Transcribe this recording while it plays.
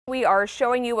We are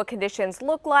showing you what conditions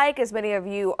look like as many of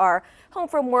you are home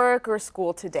from work or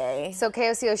school today. So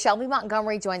KOCO Shelby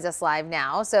Montgomery joins us live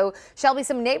now. So Shelby,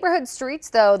 some neighborhood streets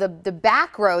though, the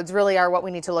back roads really are what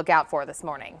we need to look out for this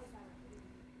morning.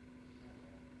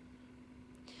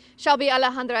 Shelby,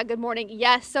 Alejandra, good morning.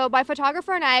 Yes, so my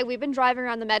photographer and I, we've been driving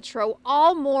around the metro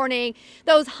all morning.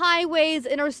 Those highways,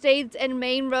 interstates, and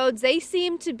main roads, they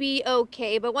seem to be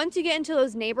okay. But once you get into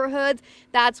those neighborhoods,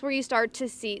 that's where you start to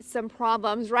see some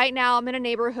problems. Right now, I'm in a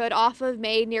neighborhood off of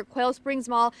May near Quail Springs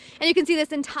Mall, and you can see this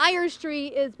entire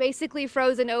street is basically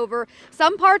frozen over.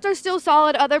 Some parts are still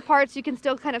solid, other parts you can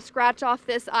still kind of scratch off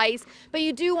this ice. But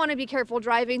you do want to be careful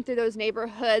driving through those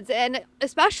neighborhoods, and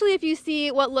especially if you see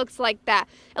what looks like that.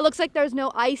 It looks like there's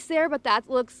no ice there, but that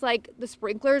looks like the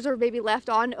sprinklers are maybe left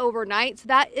on overnight. So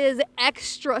that is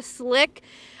extra slick.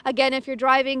 Again, if you're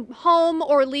driving home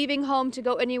or leaving home to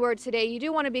go anywhere today, you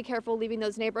do want to be careful leaving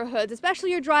those neighborhoods,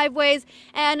 especially your driveways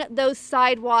and those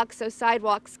sidewalks. So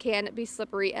sidewalks can be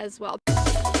slippery as well.